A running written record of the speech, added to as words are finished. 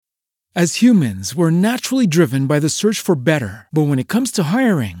As humans, we're naturally driven by the search for better. But when it comes to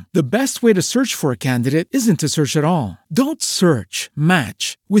hiring, the best way to search for a candidate isn't to search at all. Don't search,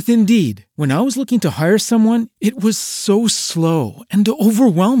 match with Indeed. When I was looking to hire someone, it was so slow and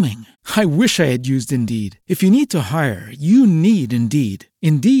overwhelming. I wish I had used Indeed. If you need to hire, you need Indeed.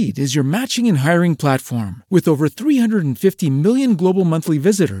 Indeed is your matching and hiring platform with over 350 million global monthly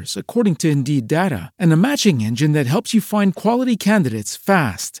visitors, according to Indeed data, and a matching engine that helps you find quality candidates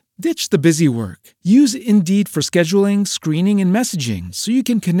fast. Ditch the busy work. Use Indeed for scheduling, screening, and messaging so you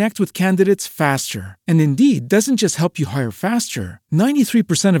can connect with candidates faster. And Indeed doesn't just help you hire faster.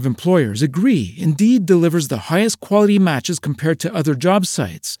 93% of employers agree Indeed delivers the highest quality matches compared to other job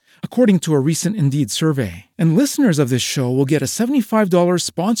sites, according to a recent Indeed survey. And listeners of this show will get a $75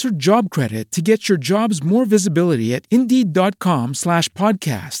 sponsored job credit to get your jobs more visibility at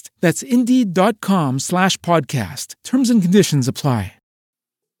Indeed.com/podcast. That's Indeed.com/podcast. Terms and conditions apply.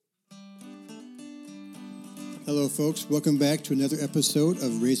 Hello, folks. Welcome back to another episode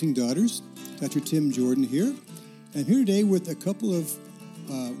of Raising Daughters. Dr. Tim Jordan here. I'm here today with a couple of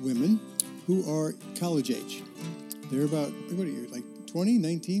women who are college age. They're about, what are you, like 20,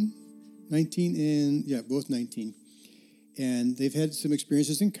 19? 19 and, yeah, both 19. And they've had some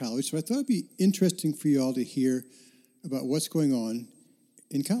experiences in college, so I thought it'd be interesting for you all to hear about what's going on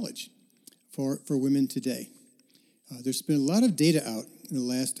in college for women today. There's been a lot of data out in the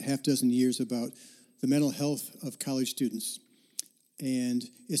last half dozen years about the mental health of college students. And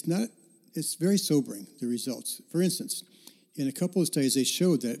it's very sobering, the results. For instance, in a couple of studies, they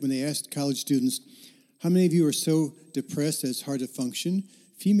showed that when they asked college students, how many of you are so depressed that it's hard to function?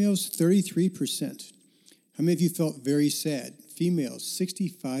 Females, 33%. How many of you felt very sad? Females,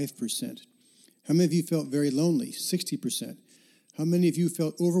 65%. How many of you felt very lonely? 60%. How many of you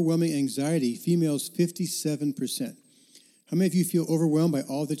felt overwhelming anxiety? Females, 57%. How many of you feel overwhelmed by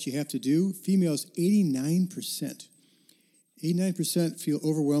all that you have to do? Females, 89%. 89% feel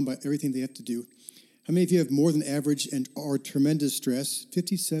overwhelmed by everything they have to do. How many of you have more than average or tremendous stress?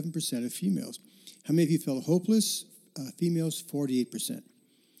 57% of females. How many of you felt hopeless? Females, 48%.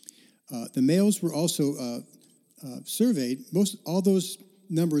 The males were also surveyed. All those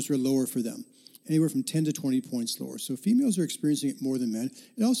numbers were lower for them, anywhere from 10 to 20 points lower. So females are experiencing it more than men.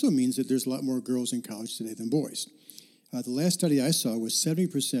 It also means that there's a lot more girls in college today than boys. The last study I saw was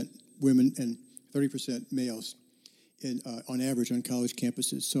 70% women and 30% males on average on college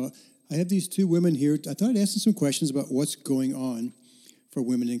campuses. So I have these two women here. I thought I'd ask them some questions about what's going on for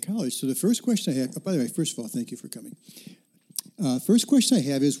women in college. So the first question I have, by the way, first of all, thank you for coming. First question I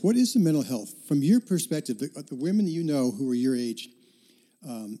have is, what is the mental health? From your perspective, the women you know who are your age,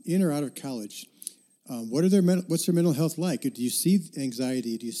 in or out of college, what's their mental health like? Do you see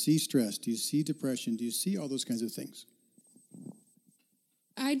anxiety? Do you see stress? Do you see depression? Do you see all those kinds of things?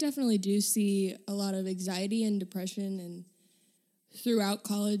 I definitely do see a lot of anxiety and depression and throughout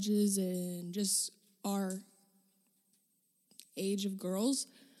colleges and just our age of girls.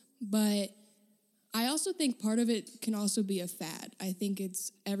 But I also think part of it can also be a fad. I think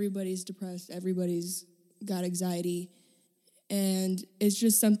it's everybody's depressed, everybody's got anxiety, and it's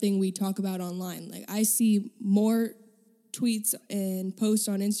just something we talk about online. Like, I see more tweets and posts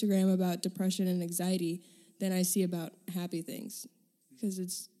on Instagram about depression and anxiety than I see about happy things, because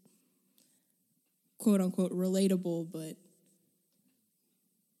it's quote-unquote relatable, but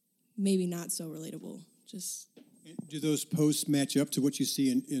maybe not so relatable. Do those posts match up to what you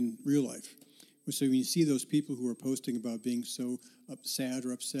see in real life? So when you see those people who are posting about being so sad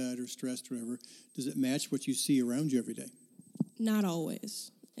or upset or stressed or whatever, does it match what you see around you every day? Not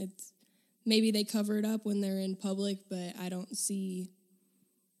always. It's maybe they cover it up when they're in public, but I don't see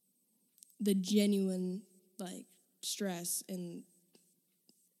the genuine stress in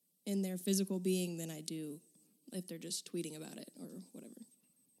their physical being than I do if they're just tweeting about it or whatever.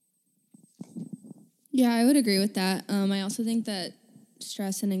 Yeah, I would agree with that. I also think that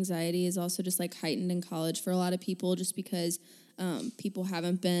stress and anxiety is also just heightened in college for a lot of people, just because people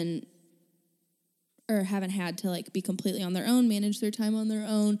haven't had to be completely on their own, manage their time on their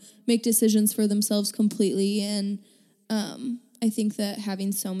own, make decisions for themselves completely. And I think that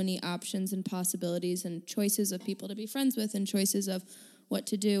having so many options and possibilities and choices of people to be friends with and choices of what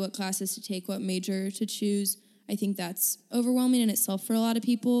to do, what classes to take, what major to choose, I think that's overwhelming in itself for a lot of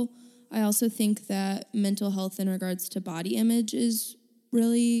people. I also think that mental health in regards to body image is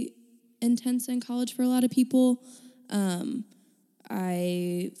really intense in college for a lot of people.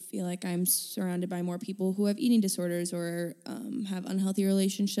 I feel like I'm surrounded by more people who have eating disorders or have unhealthy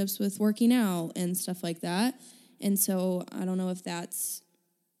relationships with working out and stuff like that. And so I don't know if that's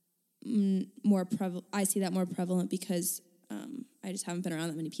more prevalent. I see that more prevalent because I just haven't been around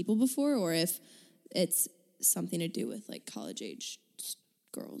that many people before, or if it's something to do with like college age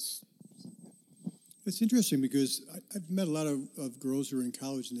girls. It's interesting because I've met a lot of girls who are in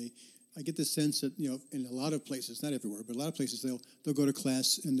college, and I get the sense that, in a lot of places, not everywhere, but a lot of places, they'll go to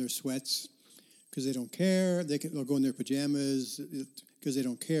class in their sweats because they don't care. They'll go in their pajamas because they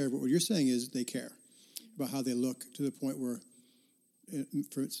don't care. But what you're saying is they care about how they look, to the point where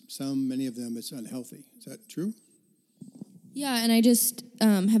for many of them, it's unhealthy. Is that true? Yeah, and I just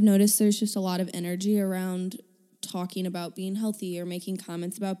have noticed there's just a lot of energy around talking about being healthy, or making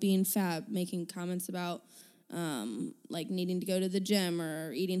comments about being fat, making comments about like needing to go to the gym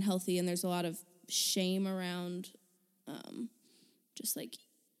or eating healthy, and there's a lot of shame around just like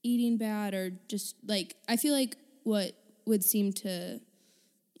eating bad, or just like, I feel like what would seem to,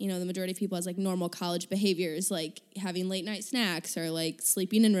 the majority of people as like normal college behaviors, like having late night snacks or like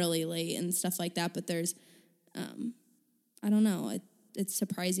sleeping in really late and stuff like that. But there's, I don't know, it's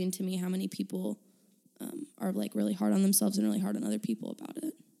surprising to me how many people are like really hard on themselves and really hard on other people about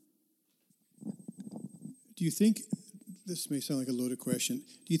it. Do you think, this may sound like a loaded question,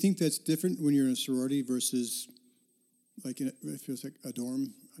 do you think that's different when you're in a sorority versus like it feels like a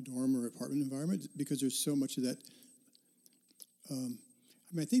dorm or apartment environment? Because there's so much of that.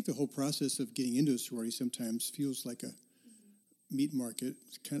 I think the whole process of getting into a sorority sometimes feels like a meat market.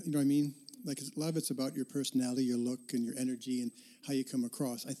 It's kind of, you know what I mean? Like a lot of it's about your personality, your look, and your energy, and how you come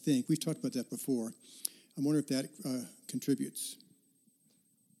across. I think we've talked about that before. I wonder if that contributes.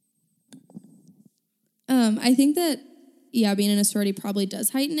 I think that, being in a sorority probably does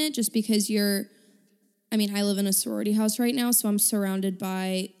heighten it, just because I live in a sorority house right now, so I'm surrounded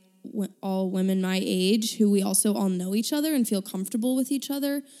by all women my age who we also all know each other and feel comfortable with each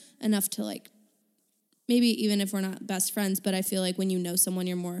other enough to like, maybe even if we're not best friends, but I feel like when you know someone,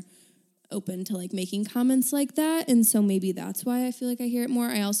 you're more open to like making comments like that. And so maybe that's why I feel like I hear it more.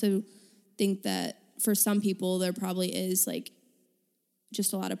 I also think that for some people, there probably is like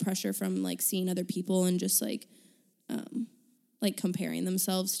just a lot of pressure from like seeing other people and just like comparing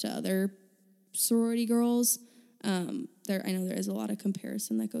themselves to other sorority girls. I know there is a lot of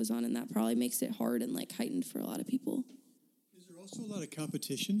comparison that goes on, and that probably makes it hard and like heightened for a lot of people. Is there also a lot of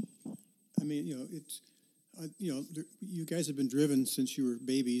competition? I mean, it's you guys have been driven since you were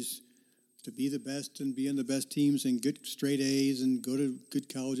babies to be the best and be in the best teams and get straight A's and go to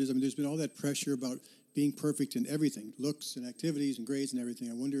good colleges. I mean, there's been all that pressure about being perfect in everything, looks and activities and grades and everything.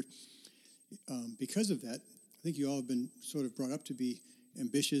 I wonder, because of that, I think you all have been sort of brought up to be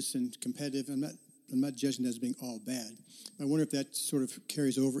ambitious and competitive. I'm not judging that as being all bad. I wonder if that sort of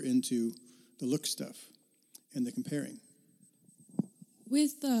carries over into the look stuff and the comparing.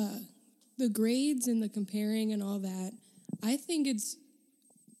 With the grades and the comparing and all that, I think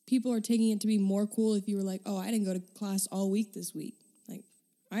people are taking it to be more cool if you were like, oh, I didn't go to class all week this week. Like,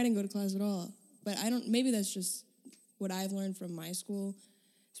 I didn't go to class at all. But maybe that's just what I've learned from my school,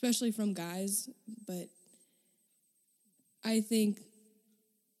 especially from guys. But I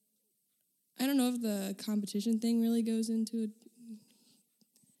don't know if the competition thing really goes into a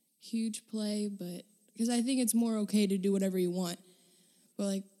huge play, but because I think it's more okay to do whatever you want. But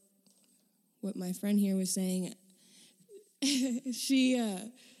like what my friend here was saying,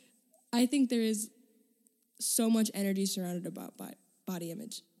 I think there is so much energy surrounded about body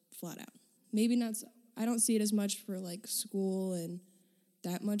image, flat out. Maybe not so. I don't see it as much for like school and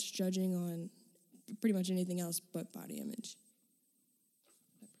that much judging on pretty much anything else but body image.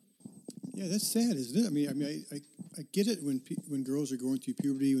 Yeah, that's sad, isn't it? I mean, I get it when girls are going through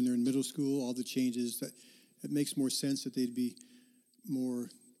puberty, when they're in middle school, all the changes. That it makes more sense that they'd be more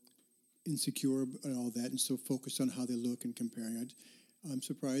insecure and all that, and so focused on how they look and comparing. I'm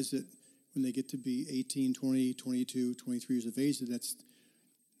surprised that when they get to be 18, 20, 22, 23 years of age,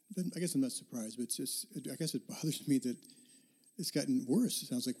 I guess I'm not surprised, but I guess it bothers me that it's gotten worse. It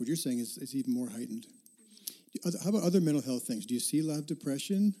sounds like what you're saying is even more heightened. How about other mental health things? Do you see a lot of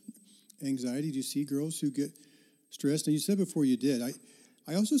depression, anxiety? Do you see girls who get stressed? And you said before you did.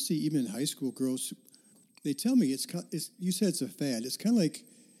 I also see even in high school girls, they tell me you said it's a fad. It's kind of like,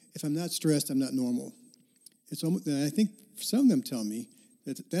 if I'm not stressed, I'm not normal. It's almost, and I think some of them tell me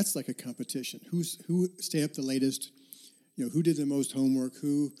that's like a competition. Who stay up the latest? Who did the most homework?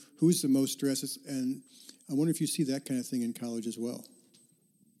 Who's the most stressed? And I wonder if you see that kind of thing in college as well.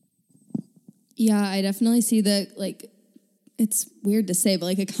 Yeah, I definitely see that. Like, it's weird to say, but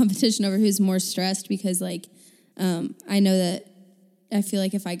like a competition over who's more stressed, because like I know that I feel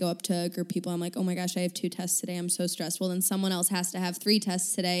like if I go up to a group of people, I'm like, oh my gosh, I have 2 tests today. I'm so stressed. Well, then someone else has to have 3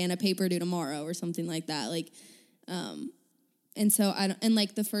 tests today and a paper due tomorrow or something like that. Like, and so and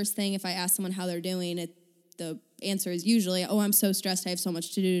like the first thing, if I ask someone how they're doing, the answer is usually, oh, I'm so stressed, I have so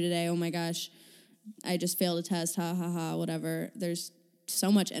much to do today, oh my gosh, I just failed a test, ha ha ha, whatever. There's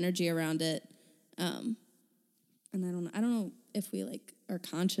so much energy around it. And I don't know if we like are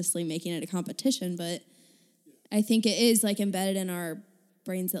consciously making it a competition, but I think it is like embedded in our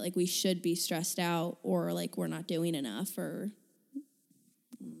brains that like we should be stressed out or like we're not doing enough or.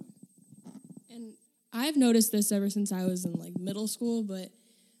 And I've noticed this ever since I was in like middle school, but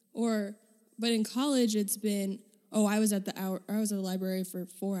in college it's been, oh, I was at the library for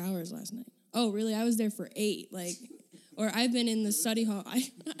 4 hours last night. Oh, really? I was there for 8. Like, or I've been in the study hall.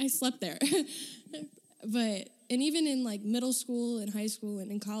 I slept there. And even in like middle school and high school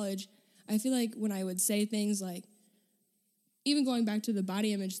and in college, I feel like when I would say things like, even going back to the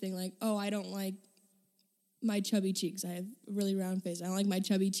body image thing, like, oh, I don't like my chubby cheeks. I have a really round face. I don't like my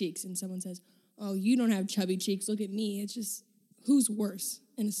chubby cheeks. And someone says, oh, you don't have chubby cheeks. Look at me. It's just, who's worse,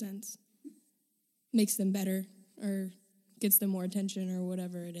 in a sense? Makes them better or gets them more attention or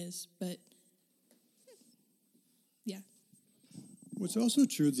whatever it is. But, yeah. Well, it's also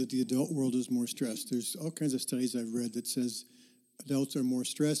true that the adult world is more stressed. There's all kinds of studies I've read that says adults are more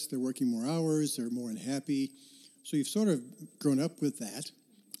stressed, they're working more hours, they're more unhappy. So you've sort of grown up with that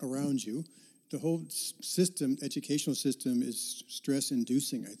around you. The whole system, educational system, is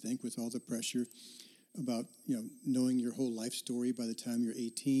stress-inducing, I think, with all the pressure about, knowing your whole life story by the time you're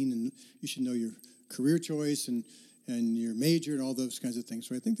 18, and you should know your career choice and your major and all those kinds of things.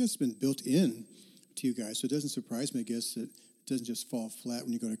 So I think that's been built in to you guys. So it doesn't surprise me, I guess, that it doesn't just fall flat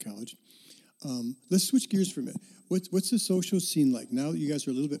when you go to college. Let's switch gears for a minute. What's the social scene like? Now that you guys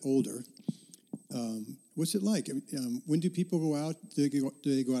are a little bit older, what's it like? When do people go out? Do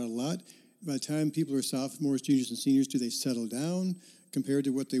they go out a lot? By the time people are sophomores, juniors, and seniors, do they settle down compared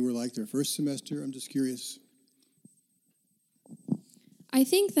to what they were like their first semester? I'm just curious. I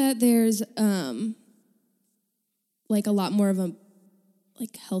think that there's like a lot more of a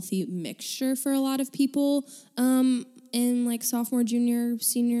like healthy mixture for a lot of people in like sophomore, junior,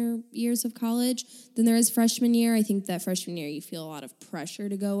 senior years of college than there is freshman year. I think that freshman year you feel a lot of pressure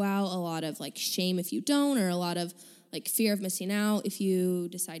to go out, a lot of like shame if you don't, or a lot of like fear of missing out if you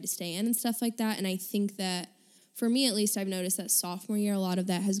decide to stay in and stuff like that. And I think that for me at least, I've noticed that sophomore year a lot of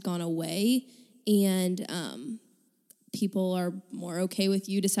that has gone away, and people are more okay with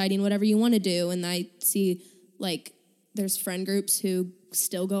you deciding whatever you want to do. And I see like there's friend groups who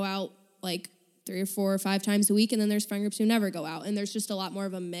still go out like 3 or 4 or 5 times a week, and then there's friend groups who never go out. And there's just a lot more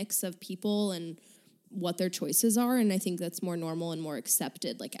of a mix of people and what their choices are, and I think that's more normal and more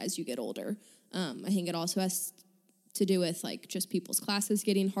accepted like as you get older. I think it also has to do with like just people's classes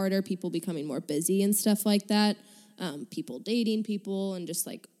getting harder, people becoming more busy and stuff like that, people dating people, and just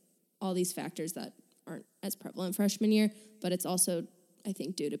like all these factors that aren't as prevalent freshman year. But it's also, I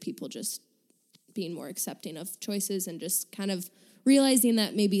think, due to people just being more accepting of choices and just kind of realizing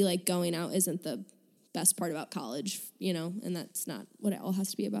that maybe like going out isn't the best part about college, and that's not what it all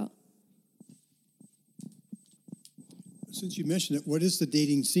has to be about. Since you mentioned it, what is the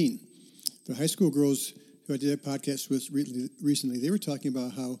dating scene? The high school girls who I did a podcast with recently, they were talking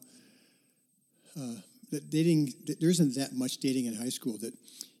about how that there isn't that much dating in high school, that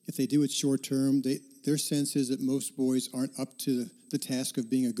if they do it short term, their sense is that most boys aren't up to the task of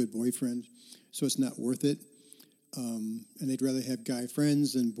being a good boyfriend, so it's not worth it. And they'd rather have guy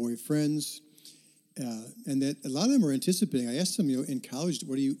friends than boy friends. And that a lot of them are anticipating. I asked them, in college,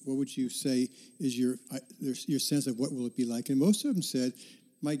 what would you say is your sense of what will it be like? And most of them said,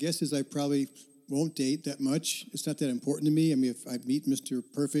 my guess is I probably won't date that much. It's not that important to me. I mean, if I meet Mr.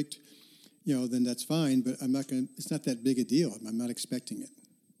 Perfect, then that's fine. But it's not that big a deal. I'm not expecting it.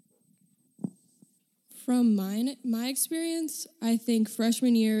 From my experience, I think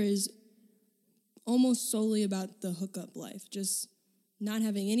freshman year is almost solely about the hookup life. Just not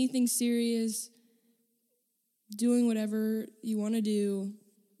having anything serious, doing whatever you want to do,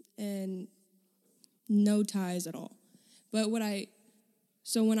 and no ties at all. But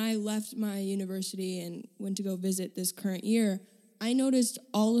so when I left my university and went to go visit this current year, I noticed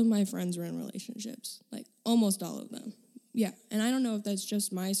all of my friends were in relationships, like almost all of them. Yeah, and I don't know if that's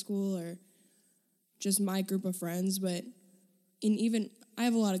just my school or just my group of friends, but I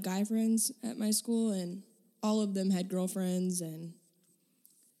have a lot of guy friends at my school, and all of them had girlfriends, and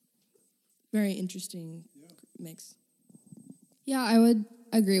very interesting mix. Yeah, I would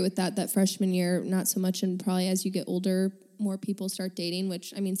agree with that freshman year, not so much, and probably as you get older, more people start dating,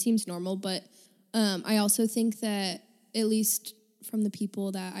 which, seems normal, but I also think that, at least from the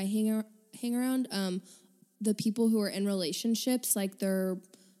people that I hang around, the people who are in relationships, like they're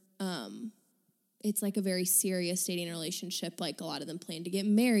it's like a very serious dating relationship. Like a lot of them plan to get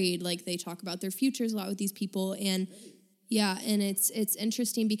married. Like they talk about their futures a lot with these people. And yeah, and it's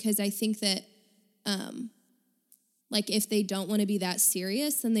interesting because I think that like if they don't want to be that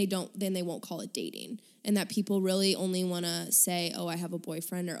serious, then they won't call it dating. And that people really only want to say, oh, I have a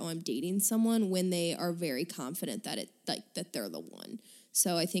boyfriend, or oh, I'm dating someone, when they are very confident that that they're the one.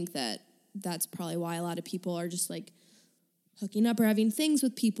 So I think that that's probably why a lot of people are just like hooking up or having things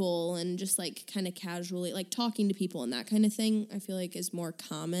with people and just like kind of casually like talking to people and that kind of thing. I feel like is more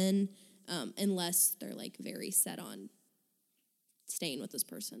common unless they're like very set on staying with this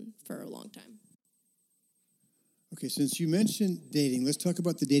person for a long time. Okay, since you mentioned dating, let's talk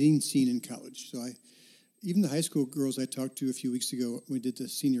about the dating scene in college. So even the high school girls I talked to a few weeks ago, we did the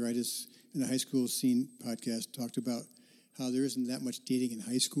Senioritis in the High School Scene podcast, talked about how there isn't that much dating in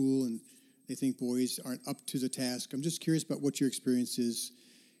high school and they think boys aren't up to the task. I'm just curious about what your experience is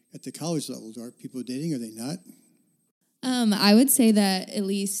at the college level. Are people dating? Are they not? I would say that at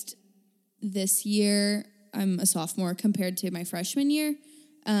least this year, I'm a sophomore compared to my freshman year.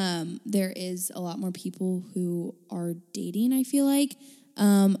 There is a lot more people who are dating, I feel like.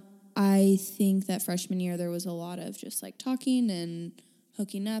 I think that freshman year there was a lot of just like talking and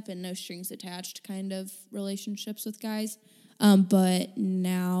hooking up and no strings attached kind of relationships with guys. But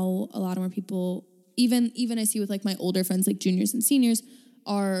now a lot more people, even I see with like my older friends, like juniors and seniors,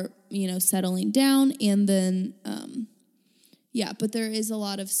 are, settling down. And then, but there is a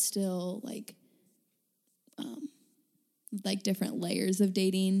lot of still like different layers of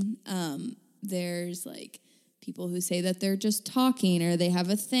dating. There's like people who say that they're just talking or they have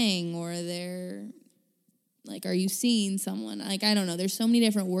a thing or they're like, are you seeing someone? Like, I don't know. There's so many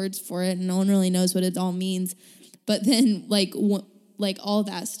different words for it and no one really knows what it all means. But then like all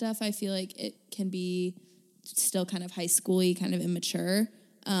that stuff, I feel like it can be still kind of high school-y, kind of immature.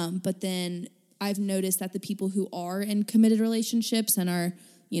 But then I've noticed that the people who are in committed relationships and are,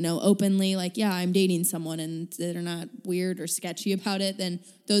 openly like, yeah, I'm dating someone and they're not weird or sketchy about it, then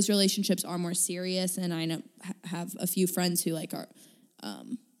those relationships are more serious. And I have a few friends who like are,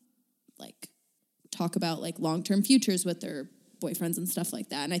 talk about like long-term futures with their boyfriends and stuff like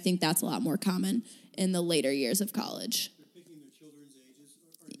that. And I think that's a lot more common in the later years of college. They're picking their children's ages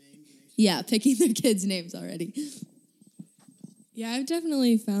or names. Yeah, picking their kids' names already. Yeah, I've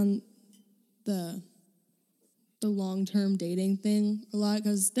definitely found the long-term dating thing a lot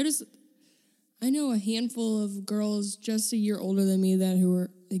because I know a handful of girls just a year older than me who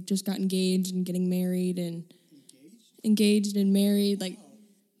were like just got engaged and getting married and engaged and married. Like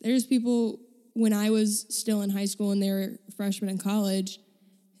there's people when I was still in high school and they were freshmen in college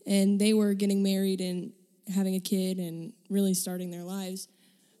and they were getting married and having a kid and really starting their lives.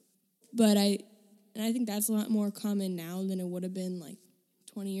 But I think that's a lot more common now than it would have been like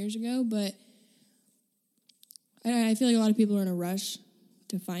 20 years ago. But I feel like a lot of people are in a rush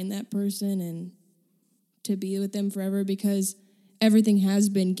to find that person and to be with them forever because everything has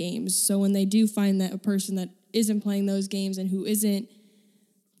been games. So when they do find that a person that isn't playing those games and who isn't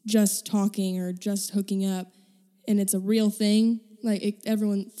just talking or just hooking up and it's a real thing, like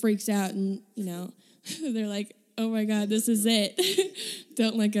everyone freaks out and, they're like, oh my God, this is it.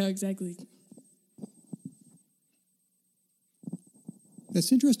 Don't let go, exactly.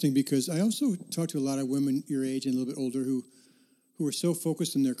 That's interesting because I also talk to a lot of women your age and a little bit older who are so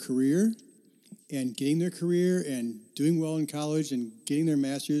focused on their career and getting their career and doing well in college and getting their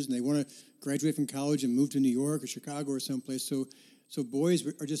master's, and they want to graduate from college and move to New York or Chicago or someplace. So boys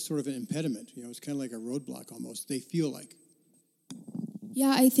are just sort of an impediment. It's kind of like a roadblock almost. They feel like.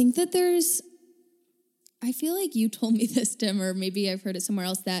 Yeah, I think that I feel like you told me this, Tim, or maybe I've heard it somewhere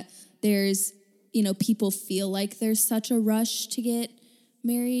else, that there's, people feel like there's such a rush to get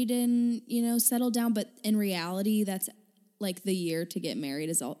married and, settle down. But in reality, that's like the year to get married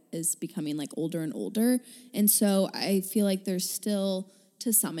is becoming like older and older. And so I feel like there's still,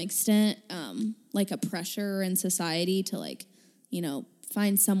 to some extent, like a pressure in society to like,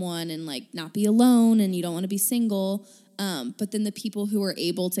 find someone and like not be alone and you don't want to be single. But then the people who are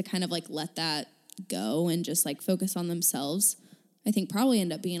able to kind of like let that go and just like focus on themselves, I think probably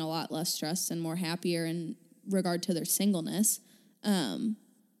end up being a lot less stressed and more happier in regard to their singleness.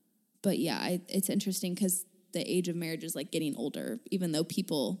 But yeah, it's interesting because the age of marriage is like getting older, even though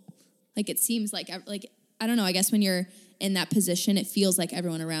people like, it seems like I don't know, I guess when you're in that position, it feels like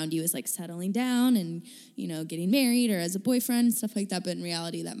everyone around you is like settling down and, getting married or as a boyfriend, stuff like that. But in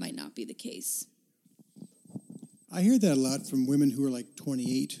reality, that might not be the case. I hear that a lot from women who are like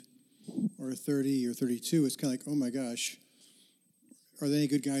 28 or 30 or 32. It's kind of like, oh my gosh, are there any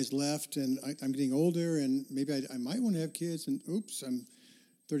good guys left? And I'm getting older and maybe I might want to have kids and oops, I'm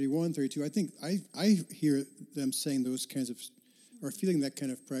 31, 32. I think I hear them saying those kinds of, or feeling that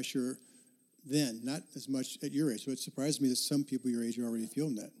kind of pressure then, not as much at your age. So it surprised me that some people your age are already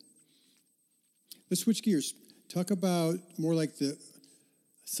feeling that. Let's switch gears. Talk about more like the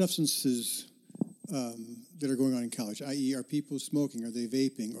substances that are going on in college, i.e., are people smoking? Are they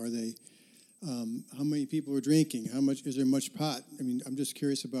vaping? Are they, how many people are drinking? How much, is there much pot? I mean, I'm just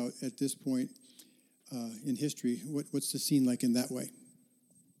curious about, at this point in history, what's the scene like in that way?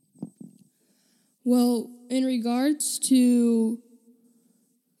 Well, in regards to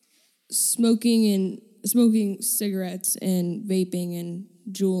smoking cigarettes and vaping and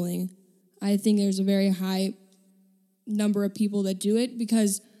juuling, I think there's a very high number of people that do it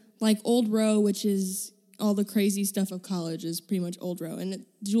because, like Old Row, which is all the crazy stuff of college, is pretty much Old Row, and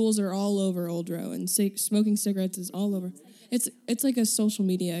Juuls are all over Old Row, and smoking cigarettes is all over. It's like a social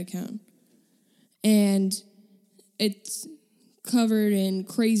media account, and it's covered in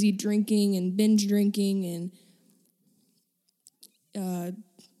crazy drinking and binge drinking and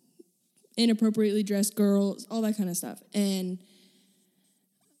inappropriately dressed girls, all that kind of stuff. And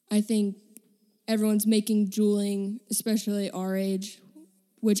I think everyone's making juuling, especially our age,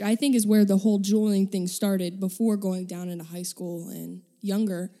 which I think is where the whole juuling thing started before going down into high school and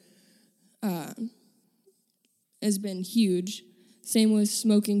younger, has been huge. Same with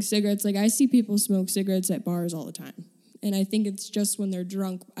smoking cigarettes. Like, I see people smoke cigarettes at bars all the time. And I think it's just when they're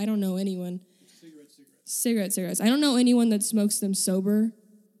drunk. I don't know anyone. Cigarettes. I don't know anyone that smokes them sober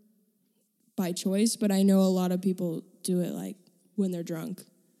by choice, but I know a lot of people do it, like, when they're drunk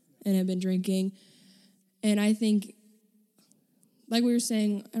and have been drinking. And I think, like we were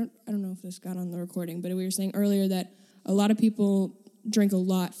saying, I don't know if this got on the recording, but we were saying earlier that a lot of people drink a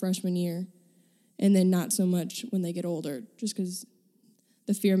lot freshman year and then not so much when they get older, just because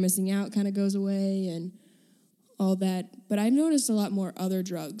the fear of missing out kind of goes away and all that. But I've noticed a lot more other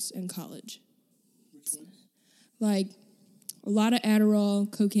drugs in college. Which ones? Like a lot of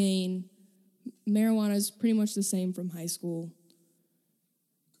Adderall, cocaine, marijuana is pretty much the same from high school.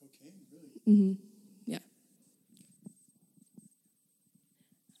 Cocaine, really? Mm-hmm. Yeah.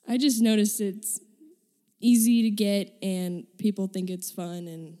 I just noticed it's easy to get and people think it's fun,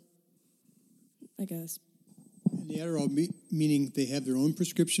 and I guess. And the Adderall, meaning they have their own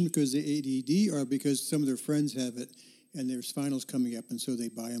prescription because they ADD, or because some of their friends have it and there's finals coming up and so they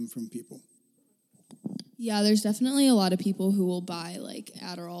buy them from people? Yeah, there's definitely a lot of people who will buy, like,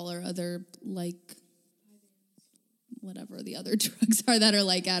 Adderall or other, like, whatever the other drugs are that are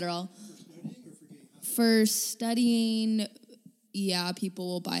like Adderall. For studying, yeah, people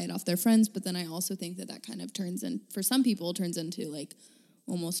will buy it off their friends, but then I also think that kind of turns into, like,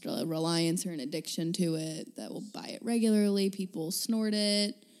 almost a reliance or an addiction to it, that will buy it regularly. People snort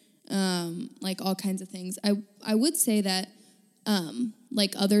it, like all kinds of things. I would say that,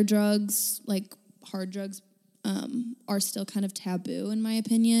 like, other drugs, like hard drugs, are still kind of taboo in my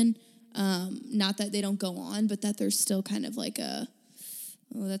opinion. Not that they don't go on, but that there's still kind of like oh,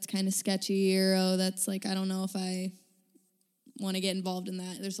 that's kind of sketchy, or oh, that's like, I don't know if I want to get involved in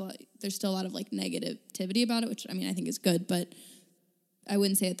that. There's still a lot of like negativity about it, which I mean I think is good, but I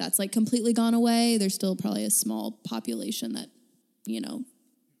wouldn't say that that's like completely gone away. There's still probably a small population that,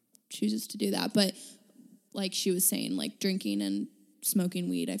 chooses to do that. But like she was saying, like drinking and smoking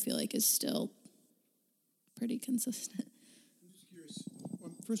weed, I feel like is still pretty consistent. I'm just curious.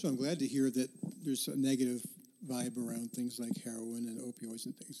 Well, first of all, I'm glad to hear that there's a negative vibe around things like heroin and opioids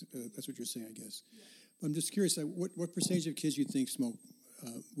and things. That's what you're saying, I guess. Yeah. But I'm just curious, what percentage of kids you think smoke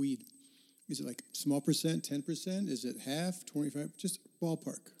weed? Is it like small percent, 10%? Is it half, 25? Just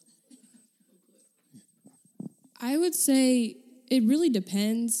ballpark. I would say it really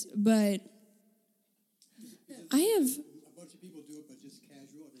depends, but I have. A bunch of people do it, but just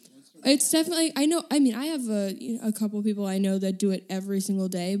casual every once in a while. It's definitely. I have a couple of people I know that do it every single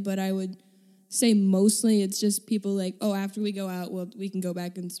day, but I would say mostly it's just people like, oh, after we go out, well, we can go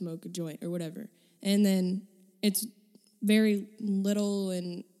back and smoke a joint or whatever, and then it's very little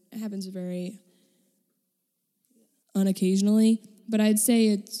and it happens very unoccasionally. But I'd say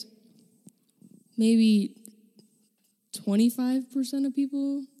it's maybe 25% of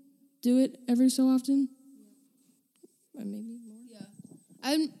people do it every so often. Maybe more. Yeah.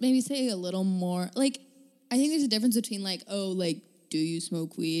 I would maybe say a little more. Like, I think there's a difference between like, oh, like, do you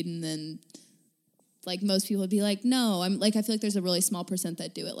smoke weed? And then like most people would be like, no. I feel like there's a really small percent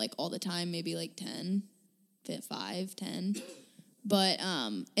that do it like all the time, maybe like 10, 5, 10. But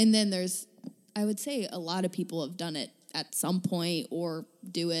and then there's, I would say a lot of people have done it at some point or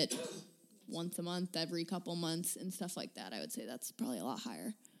do it once a month, every couple months, and stuff like that. I would say that's probably a lot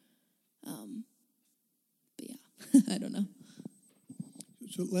higher. But yeah, I don't know.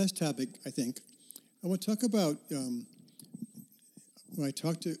 So last topic, I think. I want to talk about when I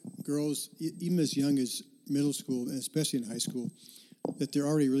talk to girls, even as young as middle school, and especially in high school, that they're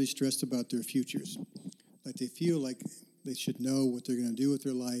already really stressed about their futures. Like they feel like they should know what they're going to do with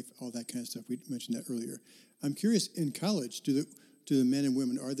their life, all that kind of stuff. We mentioned that earlier. I'm curious, in college, do the men and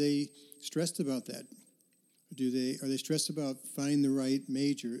women, are they stressed about that? Are they stressed about finding the right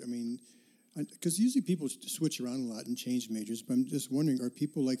major? I mean, because usually people switch around a lot and change majors, but I'm just wondering, are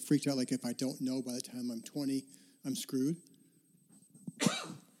people like freaked out, like if I don't know by the time I'm 20, I'm screwed?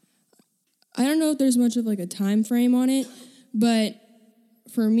 I don't know if there's much of like a time frame on it, but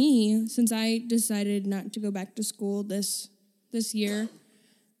for me, since I decided not to go back to school this year,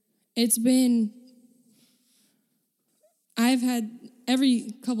 I've had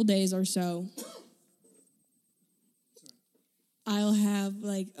every couple days or so, I'll have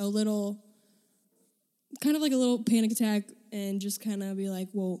like a little panic attack and just kind of be like,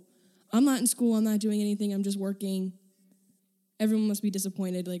 well, I'm not in school, I'm not doing anything, I'm just working. Everyone must be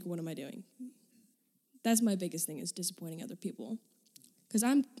disappointed, like, what am I doing? That's my biggest thing, is disappointing other people. Because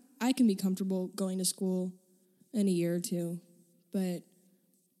I can be comfortable going to school in a year or two, but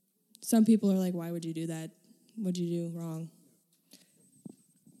some people are like, why would you do that? What'd you do wrong?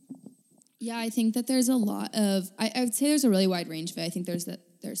 Yeah, I think that there's a lot of, I would say there's a really wide range of it. I think there's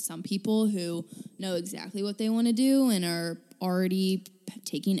some people who know exactly what they want to do and are already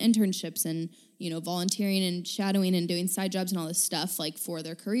taking internships and, volunteering and shadowing and doing side jobs and all this stuff like for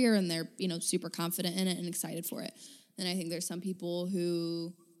their career, and they're, super confident in it and excited for it. And I think there's some people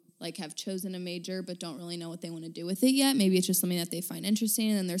who like have chosen a major but don't really know what they want to do with it yet. Maybe it's just something that they find interesting.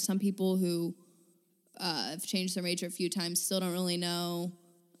 And then there's some people who have changed their major a few times, still don't really know,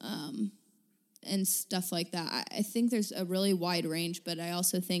 and stuff like that. I think there's a really wide range, but I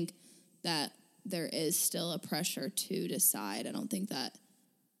also think that there is still a pressure to decide. I don't think that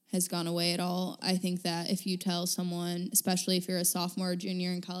has gone away at all. I think that if you tell someone, especially if you're a sophomore or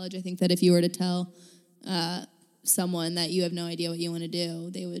junior in college, I think that if you were to tell someone that you have no idea what you want to do,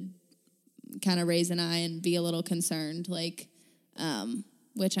 they would kind of raise an eye and be a little concerned,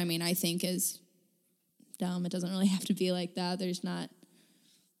 which I think is dumb. It doesn't really have to be like that. There's not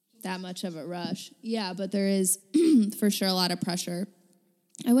that much of a rush. Yeah, but there is for sure a lot of pressure.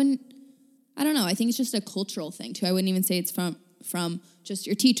 I don't know. I think it's just a cultural thing too. I wouldn't even say it's from just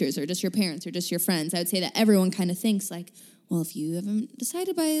your teachers or just your parents or just your friends. I would say that everyone kind of thinks like, well, if you haven't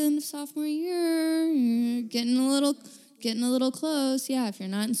decided by the end of sophomore year, you're getting a little close. Yeah, if you're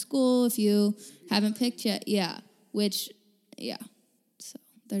not in school, if you haven't picked yet. Yeah, so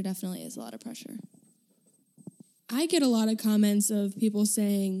there definitely is a lot of pressure. I get a lot of comments of people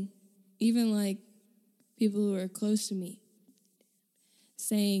saying, even like people who are close to me,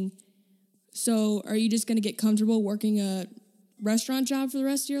 saying, so are you just going to get comfortable working a restaurant job for the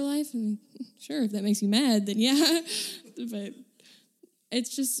rest of your life? I mean, sure, if that makes you mad, then yeah. But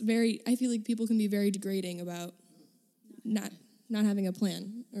it's just I feel like people can be very degrading about not having a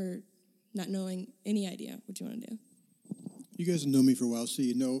plan or not knowing any idea what you want to do. You guys know me for a while, so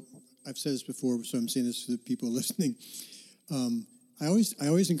you know I've said this before, so I'm saying this to the people listening. I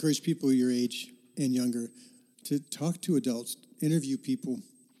always encourage people your age and younger to talk to adults, interview people,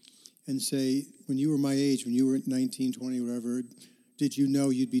 and say, when you were my age, when you were 19, 20, whatever, did you know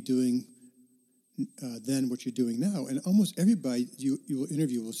you'd be doing then what you're doing now? And almost everybody you will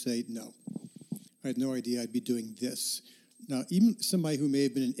interview will say, no, I had no idea I'd be doing this. Now, even somebody who may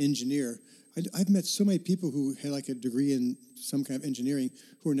have been an engineer, I've met so many people who had like a degree in some kind of engineering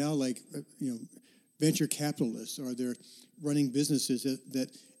who are now like, venture capitalists, or they're running businesses that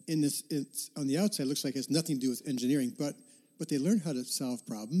it's on the outside looks like it has nothing to do with engineering, but they learn how to solve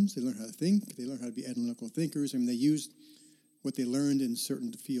problems, they learn how to think, they learn how to be analytical thinkers. I mean, they used what they learned in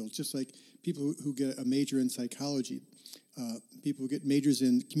certain fields, just like people who get a major in psychology, people who get majors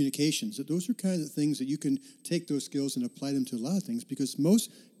in communications. Those are kind of things that you can take those skills and apply them to a lot of things, because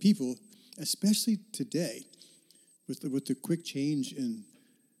most people, especially today, with the quick change in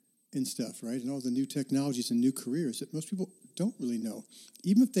stuff, right, and all the new technologies and new careers, that most people don't really know.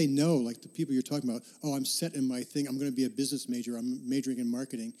 Even if they know, like the people you're talking about, oh, I'm set in my thing, I'm going to be a business major, I'm majoring in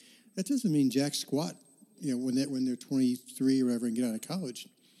marketing. That doesn't mean jack squat, when they're 23 or whatever and get out of college.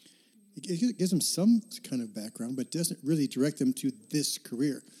 It gives them some kind of background, but doesn't really direct them to this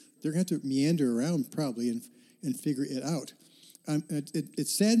career. They're going to have to meander around probably and figure it out. It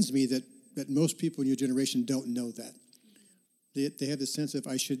saddens me that most people in your generation don't know that. They have the sense of,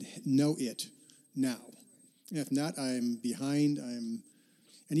 I should know it now. And if not, I'm behind. And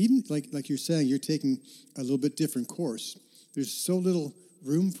even like you're saying, you're taking a little bit different course. There's so little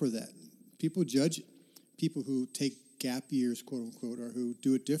room for that. People judge people who take gap years, quote unquote, or who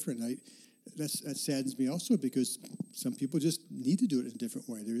do it different. That saddens me also, because some people just need to do it in a different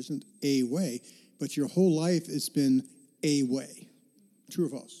way. There isn't a way, but your whole life it's been a way. True or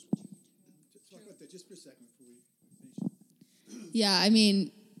false? Talk about that just for a second before we finish. Yeah, I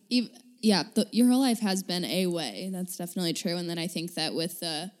mean, your whole life has been a way. That's definitely true. And then I think that with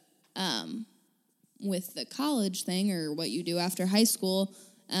the college thing, or what you do after high school,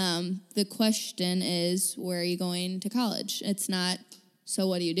 the question is, where are you going to college? It's not, so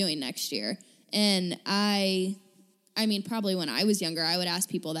what are you doing next year? And I mean, probably when I was younger, I would ask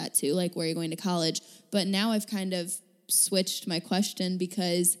people that too, like, where are you going to college? But now I've kind of switched my question,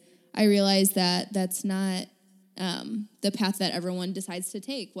 because I realize that that's not the path that everyone decides to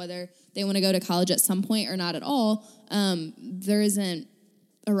take, whether they want to go to college at some point or not at all. There isn't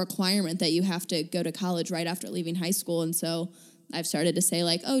a requirement that you have to go to college right after leaving high school. And so I've started to say,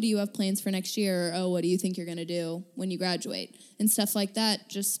 like, oh, do you have plans for next year? Or, oh, what do you think you're going to do when you graduate? And stuff like that,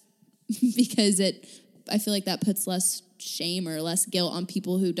 just because I feel like that puts less shame or less guilt on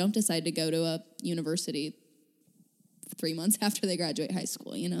people who don't decide to go to a university 3 months after they graduate high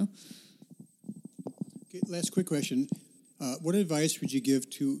school, you know? Okay, last quick question. What advice would you give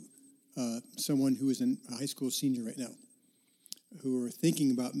to someone who is a high school senior right now, who are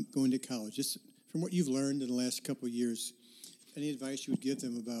thinking about going to college? Just from what you've learned in the last couple of years, any advice you would give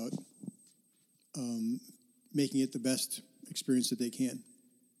them about making it the best experience that they can?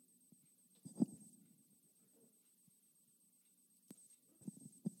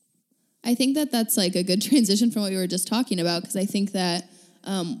 I think that that's like a good transition from what we were just talking about, because I think that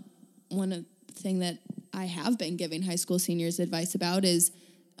one thing that I have been giving high school seniors advice about is,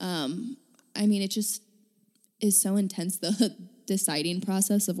 it just is so intense, the deciding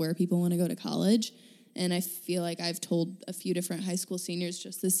process of where people want to go to college. And I feel like I've told a few different high school seniors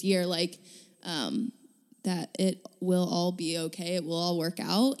just this year, like, that it will all be okay. It will all work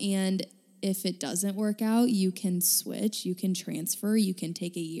out. And if it doesn't work out, you can switch, you can transfer, you can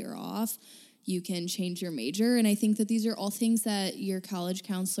take a year off, you can change your major. And I think that these are all things that your college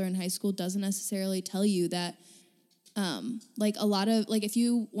counselor in high school doesn't necessarily tell you, that if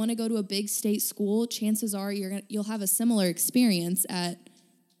you want to go to a big state school, chances are you'll have a similar experience at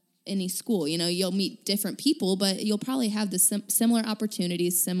any school. You know, you'll meet different people, but you'll probably have the similar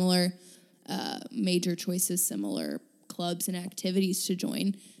opportunities, similar major choices, similar clubs and activities to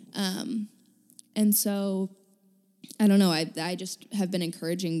join. And so, I don't know, I just have been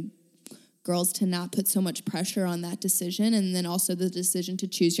encouraging girls to not put so much pressure on that decision, and then also the decision to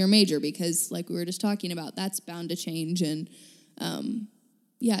choose your major, because like we were just talking about, that's bound to change. And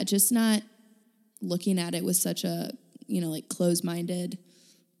just not looking at it with such a, closed-minded,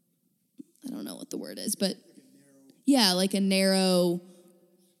 I don't know what the word is, but like a narrow,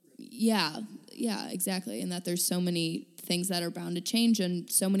 exactly. And that there's so many things that are bound to change, and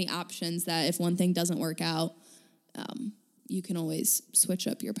so many options that if one thing doesn't work out, you can always switch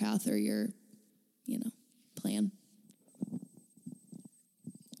up your path or your, plan.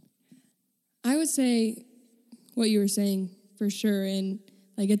 I would say what you were saying for sure. And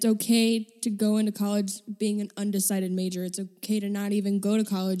it's okay to go into college being an undecided major. It's okay to not even go to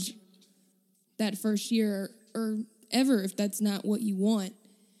college that first year or ever if that's not what you want.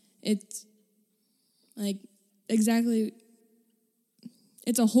 It's exactly,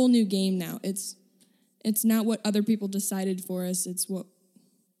 it's a whole new game now. It's not what other people decided for us. It's what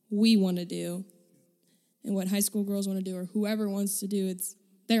we want to do, and what high school girls want to do, or whoever wants to do. It's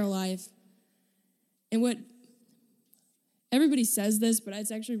their life. And what everybody says this, but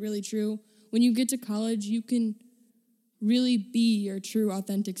it's actually really true. When you get to college, you can really be your true,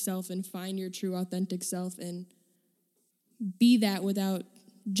 authentic self and find your true, authentic self and be that without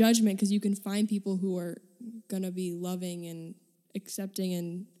judgment, because you can find people who are going to be loving and accepting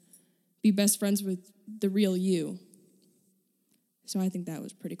and be best friends with the real you. So I think that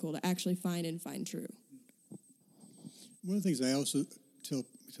was pretty cool to actually find true. One of the things I also tell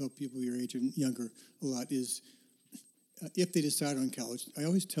people your age and younger a lot is if they decide on college, I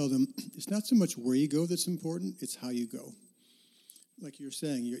always tell them it's not so much where you go that's important, it's how you go. Like you're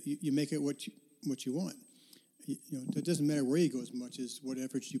saying, you make it what you want. It doesn't matter where you go as much as what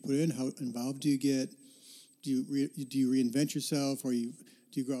efforts you put in, how involved do you get, do you reinvent yourself, or do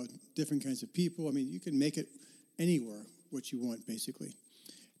you go out with different kinds of people? I mean, you can make it anywhere what you want, basically.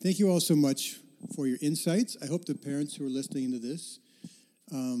 Thank you all so much for your insights. I hope the parents who are listening to this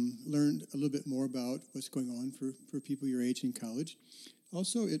learned a little bit more about what's going on for people your age in college.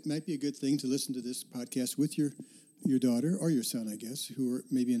 Also, it might be a good thing to listen to this podcast with your daughter or your son, I guess, who are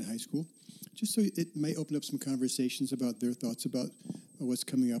maybe in high school, just so it might open up some conversations about their thoughts about what's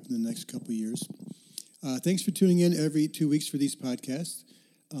coming up in the next couple of years. Thanks for tuning in every 2 weeks for these podcasts.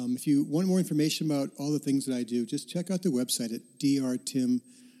 If you want more information about all the things that I do, just check out the website at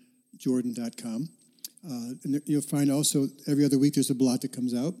drtimjordan.com. And you'll find also every other week there's a blog that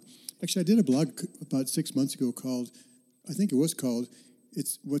comes out. Actually, I did a blog about 6 months ago called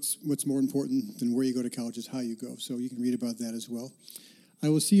It's What's More Important Than Where You Go to College is How You Go. So you can read about that as well. I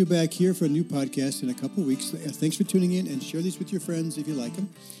will see you back here for a new podcast in a couple weeks. Thanks for tuning in, and share these with your friends if you like them.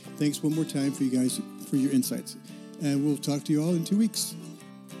 Thanks one more time for you guys for your insights. And we'll talk to you all in 2 weeks.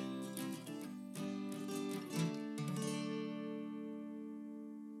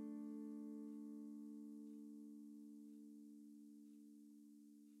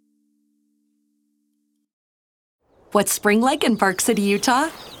 What's spring like in Park City, Utah?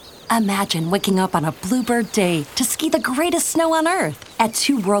 Imagine waking up on a bluebird day to ski the greatest snow on Earth at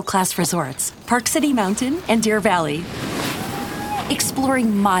 2 world-class resorts, Park City Mountain and Deer Valley.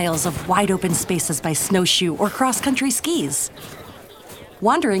 Exploring miles of wide-open spaces by snowshoe or cross-country skis.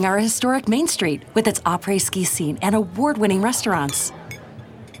 Wandering our historic Main Street with its après-ski scene and award-winning restaurants.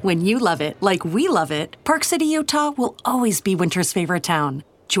 When you love it like we love it, Park City, Utah will always be winter's favorite town.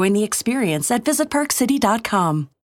 Join the experience at visitparkcity.com.